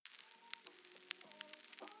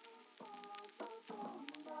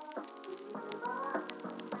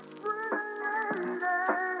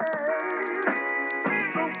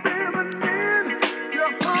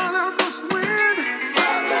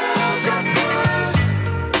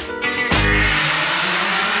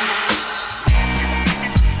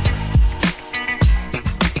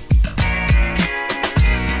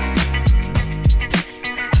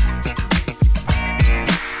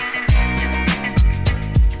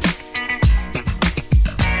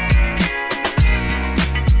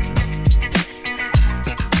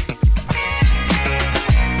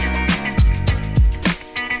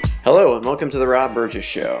welcome to the Rob Burgess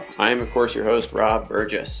Show. I am, of course, your host, Rob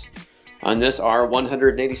Burgess. On this, our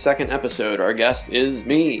 182nd episode, our guest is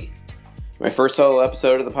me. My first solo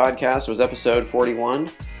episode of the podcast was episode 41,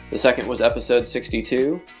 the second was episode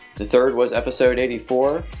 62, the third was episode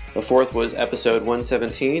 84, the fourth was episode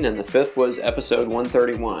 117, and the fifth was episode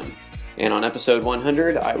 131. And on episode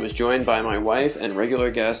 100, I was joined by my wife and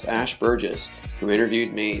regular guest, Ash Burgess, who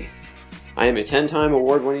interviewed me. I am a 10-time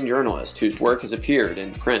award-winning journalist whose work has appeared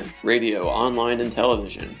in print, radio, online, and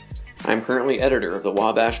television. I am currently editor of the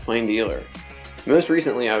Wabash Plain Dealer. Most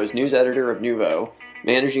recently, I was news editor of Nuvo,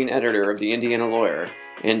 managing editor of the Indiana Lawyer,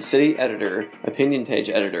 and city editor, opinion page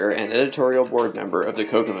editor, and editorial board member of the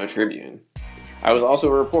Kokomo Tribune. I was also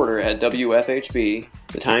a reporter at WFHB,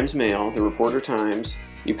 the Times-Mail, the Reporter Times,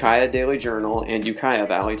 Ukiah Daily Journal, and Ukiah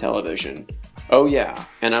Valley Television. Oh yeah,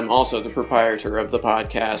 and I'm also the proprietor of the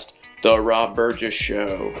podcast, The Rob Burgess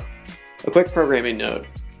Show. A quick programming note.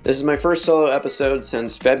 This is my first solo episode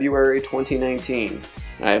since February 2019.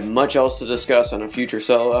 I have much else to discuss on a future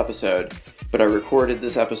solo episode, but I recorded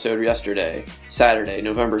this episode yesterday, Saturday,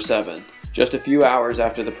 November 7th, just a few hours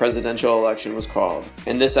after the presidential election was called,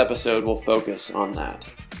 and this episode will focus on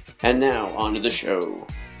that. And now, on to the show.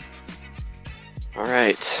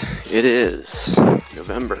 Alright, it is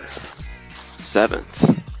November 7th,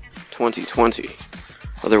 2020.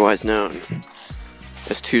 Otherwise known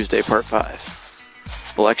as Tuesday Part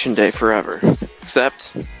 5. Election Day forever.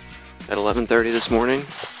 Except, at 11:30 this morning,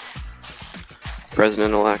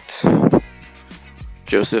 President-elect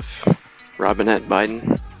Joseph Robinette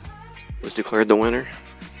Biden was declared the winner,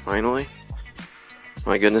 finally.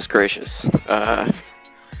 My goodness gracious. I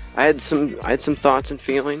had some thoughts and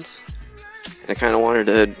feelings. I kind of wanted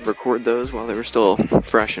to record those while they were still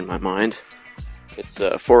fresh in my mind. It's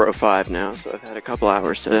 4:05 now, so I've had a couple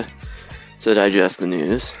hours to digest the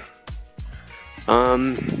news.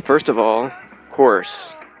 First of all, of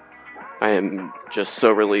course, I am just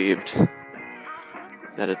so relieved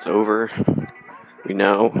that it's over. We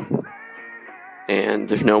know, and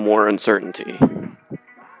there's no more uncertainty.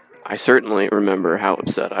 I certainly remember how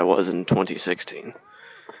upset I was in 2016.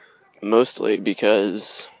 Mostly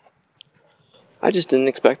because I just didn't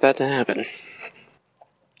expect that to happen.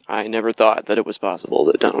 I never thought that it was possible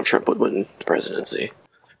that Donald Trump would win the presidency.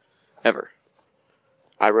 Ever.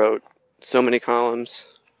 I wrote so many columns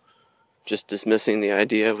just dismissing the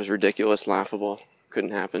idea. It was ridiculous, laughable,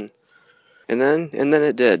 couldn't happen. And then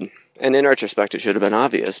it did. And in retrospect, it should have been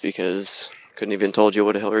obvious because I couldn't even told you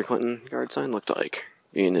what a Hillary Clinton yard sign looked like,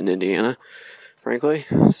 being in Indiana, frankly.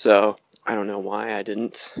 So I don't know why I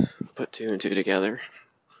didn't put two and two together,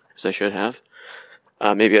 as I should have.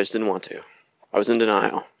 Maybe I just didn't want to. I was in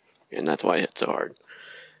denial. And that's why it hit so hard.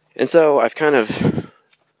 And so I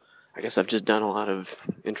guess I've just done a lot of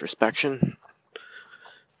introspection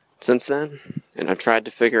since then. And I've tried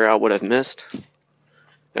to figure out what I've missed.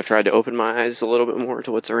 I've tried to open my eyes a little bit more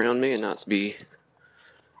to what's around me and not be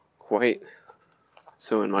quite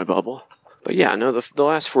so in my bubble. But yeah, no, the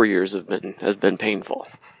last 4 years have been painful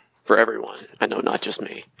for everyone. I know, not just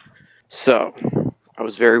me. So I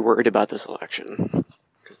was very worried about this election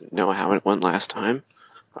because I know how it went last time.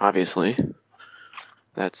 Obviously,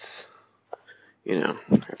 that's,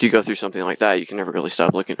 after you go through something like that, you can never really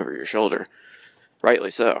stop looking over your shoulder.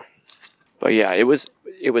 Rightly so. But yeah, it was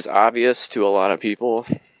obvious to a lot of people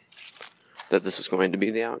that this was going to be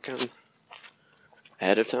the outcome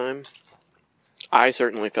ahead of time. I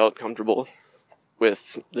certainly felt comfortable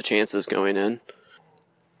with the chances going in.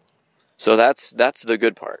 So that's the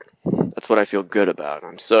good part. That's what I feel good about.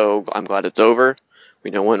 I'm glad it's over.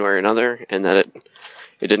 We know one way or another, and that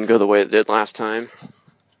it didn't go the way it did last time.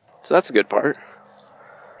 So that's a good part.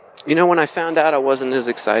 When I found out I wasn't as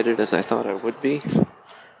excited as I thought I would be,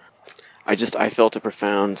 I felt a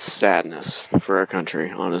profound sadness for our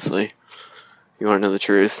country, honestly. You want to know the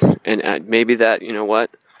truth? And maybe that, you know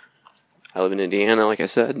what? I live in Indiana, like I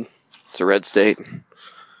said. It's a red state.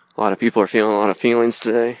 A lot of people are feeling a lot of feelings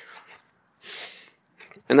today.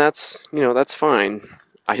 And that's fine.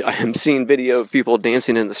 I am seeing video of people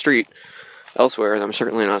dancing in the street elsewhere, and I'm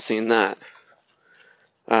certainly not seeing that.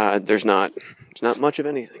 There's not much of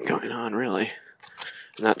anything going on, really,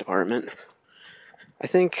 in that department. I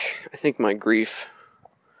think my grief,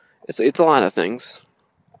 it's a lot of things.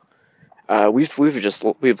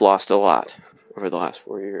 We've lost a lot over the last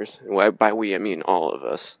 4 years. By we, I mean all of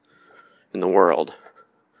us in the world.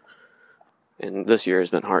 And this year has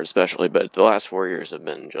been hard especially, but the last 4 years have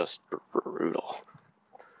been just brutal.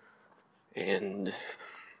 And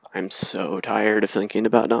I'm so tired of thinking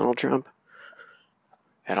about Donald Trump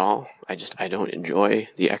at all. I don't enjoy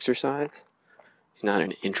the exercise. He's not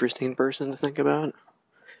an interesting person to think about.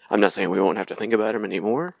 I'm not saying we won't have to think about him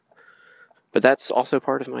anymore, but that's also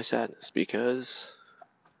part of my sadness, because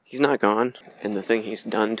he's not gone, and the thing he's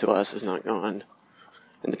done to us is not gone.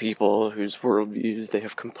 And the people whose worldviews they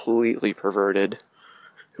have completely perverted,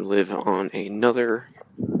 who live on another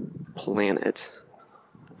planet,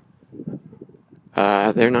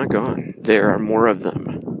 they're not gone. There are more of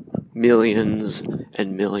them. Millions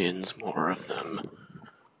and millions more of them.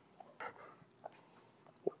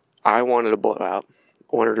 I wanted a blowout.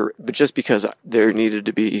 But just because there needed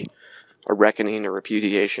to be a reckoning, a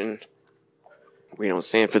repudiation. We don't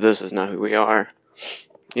stand for this, is not who we are.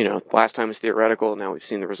 Last time was theoretical, now we've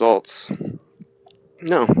seen the results.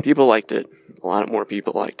 No, people liked it. A lot more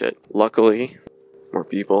people liked it. Luckily, more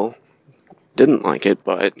people didn't like it,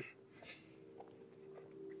 but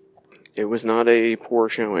it was not a poor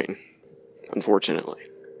showing, unfortunately.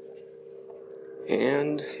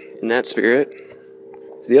 And in that spirit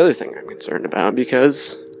is the other thing I'm concerned about,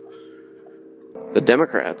 because the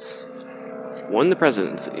Democrats won the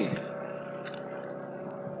presidency.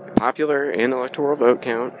 Popular and electoral vote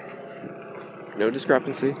count, no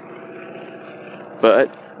discrepancy,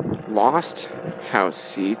 but lost House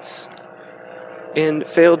seats and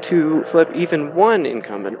failed to flip even one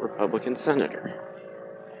incumbent Republican senator.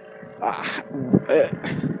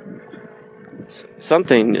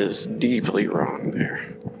 Something is deeply wrong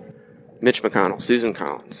there. Mitch McConnell, Susan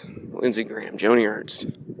Collins, Lindsey Graham, Joni Ernst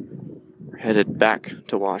are headed back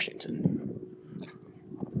to Washington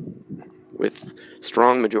with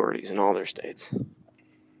strong majorities in all their states.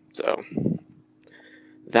 So,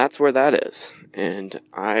 that's where that is. And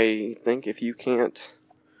I think if you can't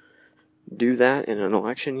do that in an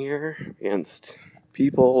election year against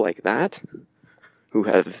people like that, who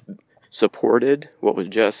have supported what was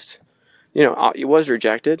just, it was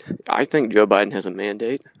rejected. I think Joe Biden has a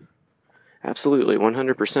mandate. Absolutely,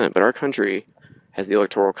 100%. But our country has the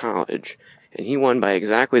Electoral College, and he won by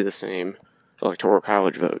exactly the same Electoral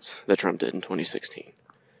College votes that Trump did in 2016.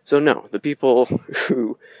 So no, the people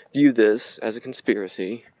who view this as a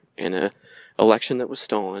conspiracy and an election that was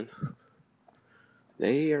stolen,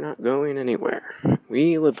 they are not going anywhere.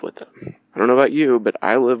 We live with them. I don't know about you, but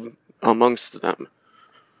I live amongst them.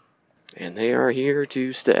 And they are here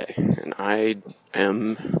to stay. And I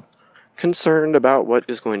am concerned about what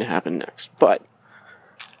is going to happen next. But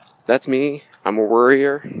that's me. I'm a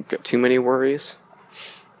worrier. Got too many worries.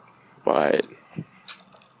 But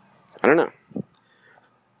I don't know.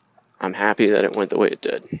 I'm happy that it went the way it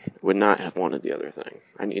did. Would not have wanted the other thing.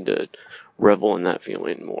 I need to revel in that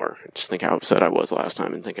feeling more. Just think how upset I was last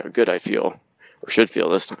time and think how good I feel, or should feel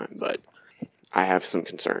this time. But I have some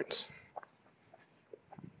concerns.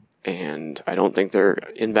 And I don't think they're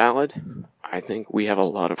invalid. I think we have a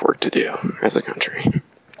lot of work to do as a country.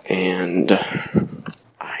 And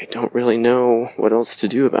I don't really know what else to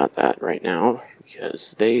do about that right now,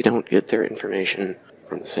 because they don't get their information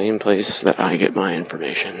from the same place that I get my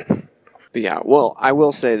information. But yeah, well, I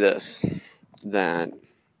will say this, that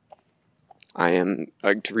I am,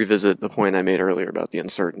 to revisit the point I made earlier about the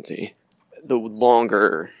uncertainty, the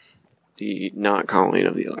longer the not calling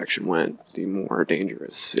of the election went, the more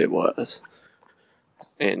dangerous it was.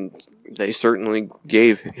 And they certainly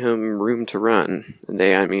gave him room to run. And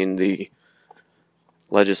I mean the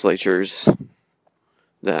legislatures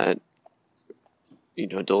that,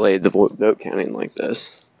 delayed the vote counting like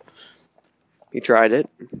this. He tried it.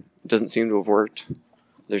 It doesn't seem to have worked.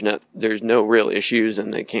 There's no real issues,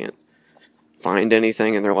 and they can't find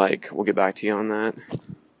anything, and they're like, we'll get back to you on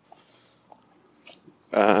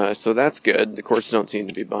that. So that's good. The courts don't seem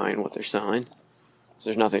to be buying what they're selling.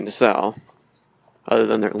 There's nothing to sell, other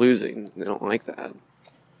than they're losing. They don't like that.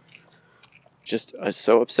 Just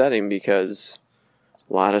so upsetting, because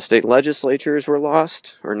a lot of state legislatures were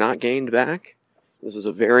lost, or not gained back. This was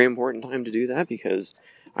a very important time to do that, because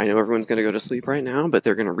I know everyone's going to go to sleep right now, but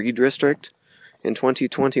they're going to redistrict in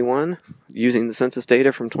 2021 using the census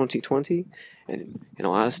data from 2020. And in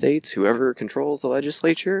a lot of states, whoever controls the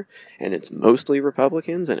legislature, and it's mostly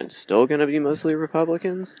Republicans, and it's still going to be mostly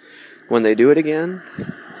Republicans, when they do it again,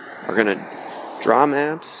 are going to draw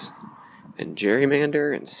maps and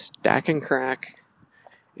gerrymander and stack and crack,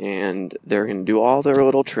 and they're going to do all their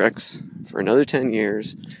little tricks for another 10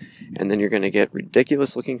 years. And then you're going to get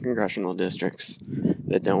ridiculous-looking congressional districts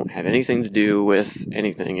that don't have anything to do with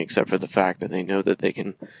anything except for the fact that they know that they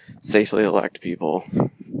can safely elect people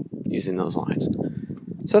using those lines.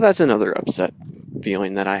 So that's another upset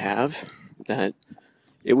feeling that I have, that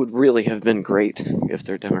it would really have been great if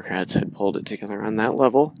their Democrats had pulled it together on that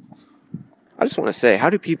level. I just want to say, how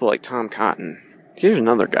do people like Tom Cotton, here's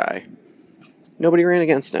another guy, nobody ran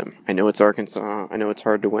against him. I know it's Arkansas. I know it's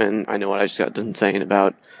hard to win. I know what I just got done saying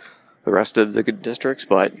about the rest of the good districts,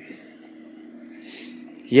 but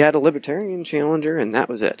he had a libertarian challenger, and that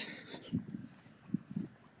was it.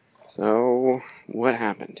 So, what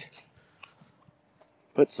happened?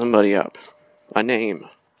 Put somebody up. A name.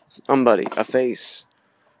 Somebody. A face.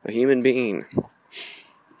 A human being.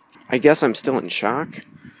 I guess I'm still in shock.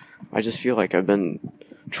 I just feel like I've been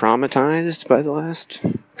traumatized by the last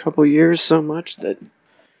couple years so much that,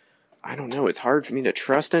 I don't know, it's hard for me to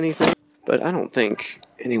trust anything. But I don't think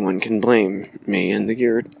anyone can blame me in the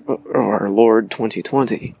year of our Lord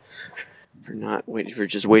 2020 for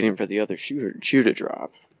just waiting for the other shoe to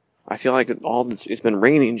drop. I feel like it's been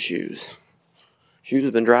raining shoes. Shoes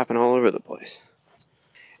have been dropping all over the place.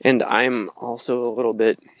 And I'm also a little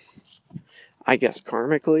bit, I guess,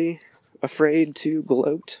 karmically afraid to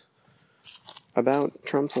gloat about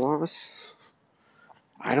Trump's loss.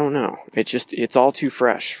 I don't know. It's all too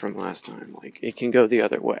fresh from last time. Like, it can go the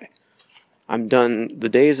other way. I'm done. The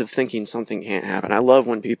days of thinking something can't happen. I love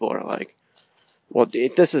when people are like, well,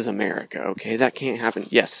 this is America, okay? That can't happen.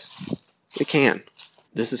 Yes, it can.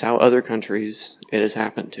 This is how other countries it has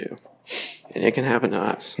happened to. And it can happen to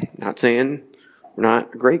us. Not saying we're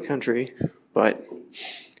not a great country, but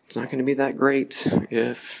it's not going to be that great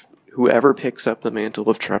if whoever picks up the mantle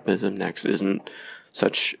of Trumpism next isn't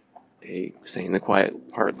such a saying the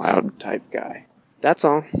quiet part loud type guy. That's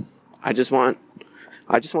all. I just want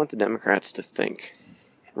the Democrats to think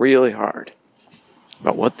really hard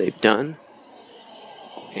about what they've done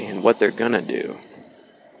and what they're gonna do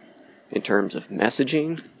in terms of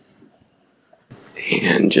messaging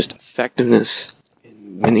and just effectiveness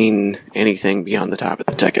in winning anything beyond the top of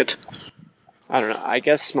the ticket. I don't know. I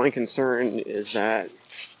guess my concern is that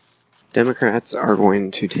Democrats are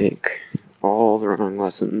going to take all the wrong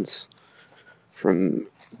lessons from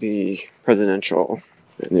the presidential,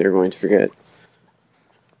 and they're going to forget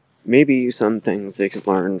maybe some things they could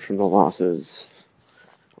learn from the losses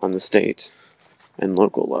on the state and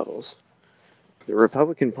local levels. The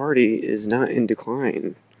Republican Party is not in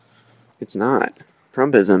decline. It's not.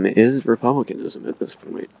 Trumpism is Republicanism at this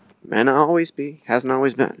point. May not always be, hasn't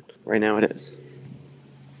always been. Right now it is.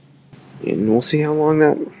 And we'll see how long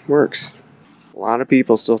that works. A lot of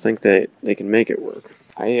people still think that they can make it work.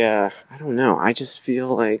 I don't know. I just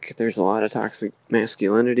feel like there's a lot of toxic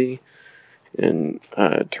masculinity and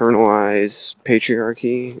internalized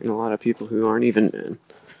patriarchy in a lot of people who aren't even men.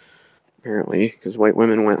 Apparently, because white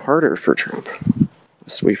women went harder for Trump.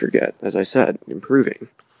 Lest we forget, as I said, improving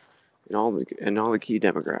in all the key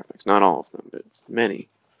demographics. Not all of them, but many.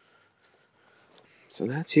 So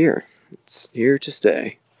that's here. It's here to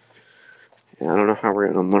stay. And I don't know how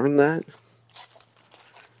we're going to learn that.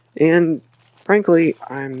 And frankly,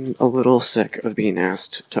 I'm a little sick of being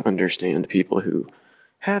asked to understand people who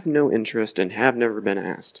have no interest and have never been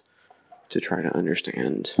asked to try to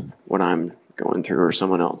understand what I'm going through or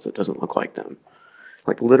someone else that doesn't look like them.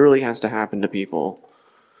 Like, literally has to happen to people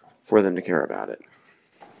for them to care about it.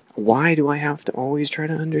 Why do I have to always try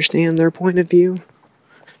to understand their point of view?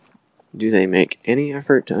 Do they make any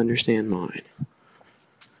effort to understand mine?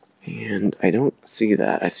 And I don't see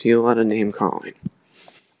that. I see a lot of name calling.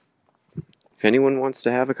 If anyone wants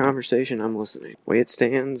to have a conversation, I'm listening. The way it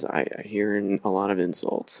stands, I hear a lot of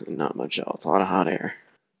insults and not much else. A lot of hot air.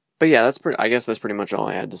 But yeah, I guess that's pretty much all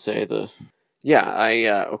I had to say. I,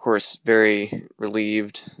 of course, very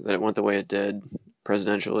relieved that it went the way it did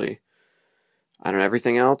presidentially. I don't know,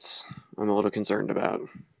 everything else I'm a little concerned about.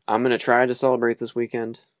 I'm going to try to celebrate this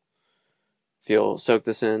weekend. Soak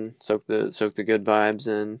this in, soak the good vibes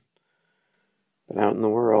in. But out in the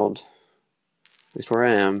world, at least where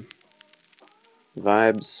I am,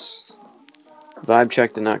 vibe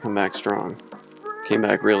check did not come back strong. Came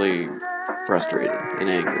back really frustrated and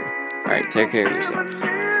angry. Alright, take care of yourself.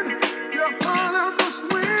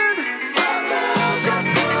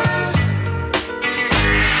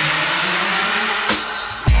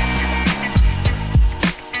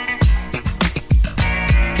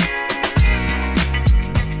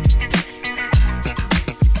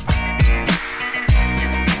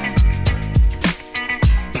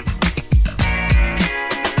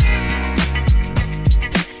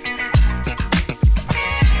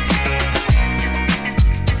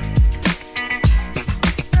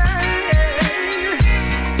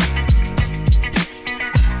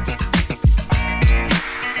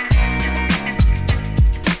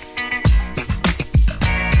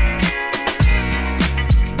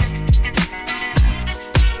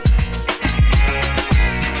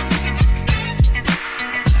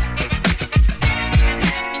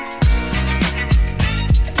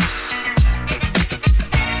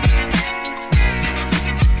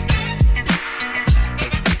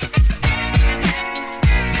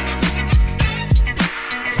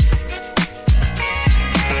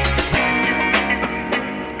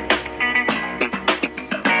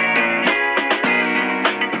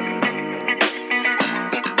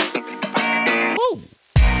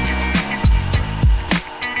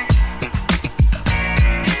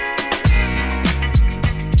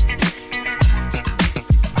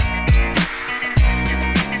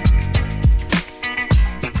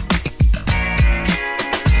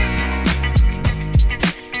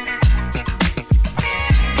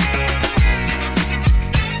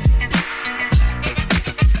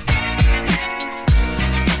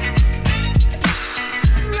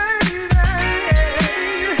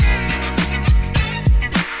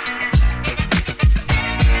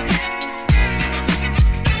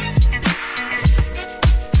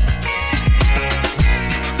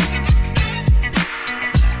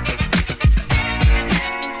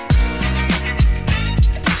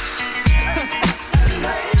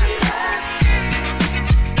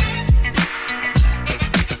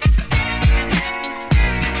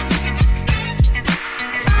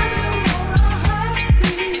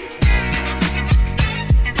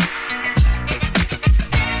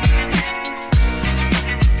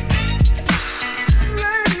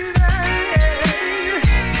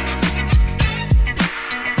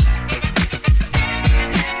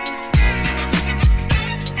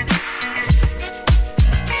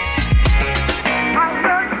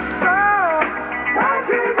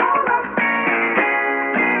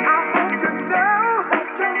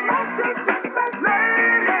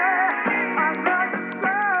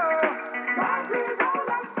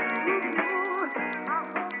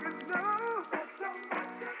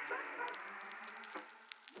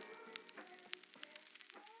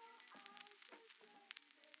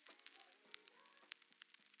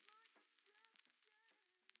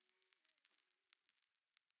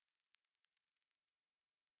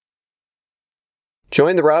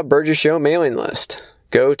 Join the Rob Burgess Show mailing list.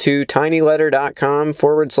 Go to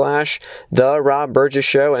tinyletter.com/The Rob Burgess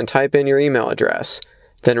Show and type in your email address.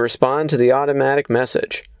 Then respond to the automatic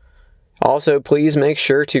message. Also, please make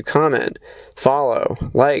sure to comment, follow,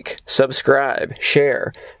 like, subscribe,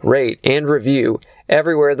 share, rate, and review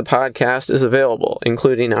everywhere the podcast is available,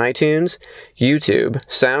 including iTunes, YouTube,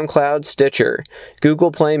 SoundCloud, Stitcher,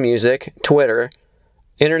 Google Play Music, Twitter,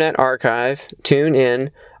 Internet Archive,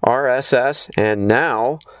 TuneIn, RSS, and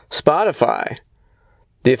now Spotify.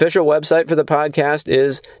 The official website for the podcast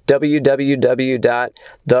is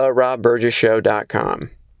www.therobburgessshow.com.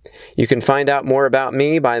 You can find out more about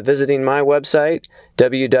me by visiting my website,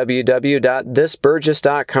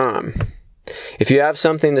 www.thisburgess.com. If you have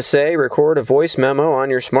something to say, record a voice memo on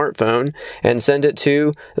your smartphone and send it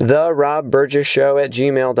to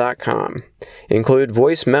therobburgessshow@gmail.com. Include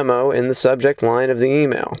voice memo in the subject line of the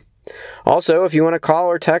email. Also, if you want to call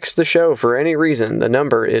or text the show for any reason, the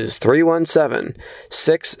number is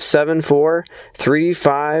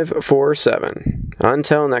 317-674-3547.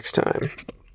 Until next time.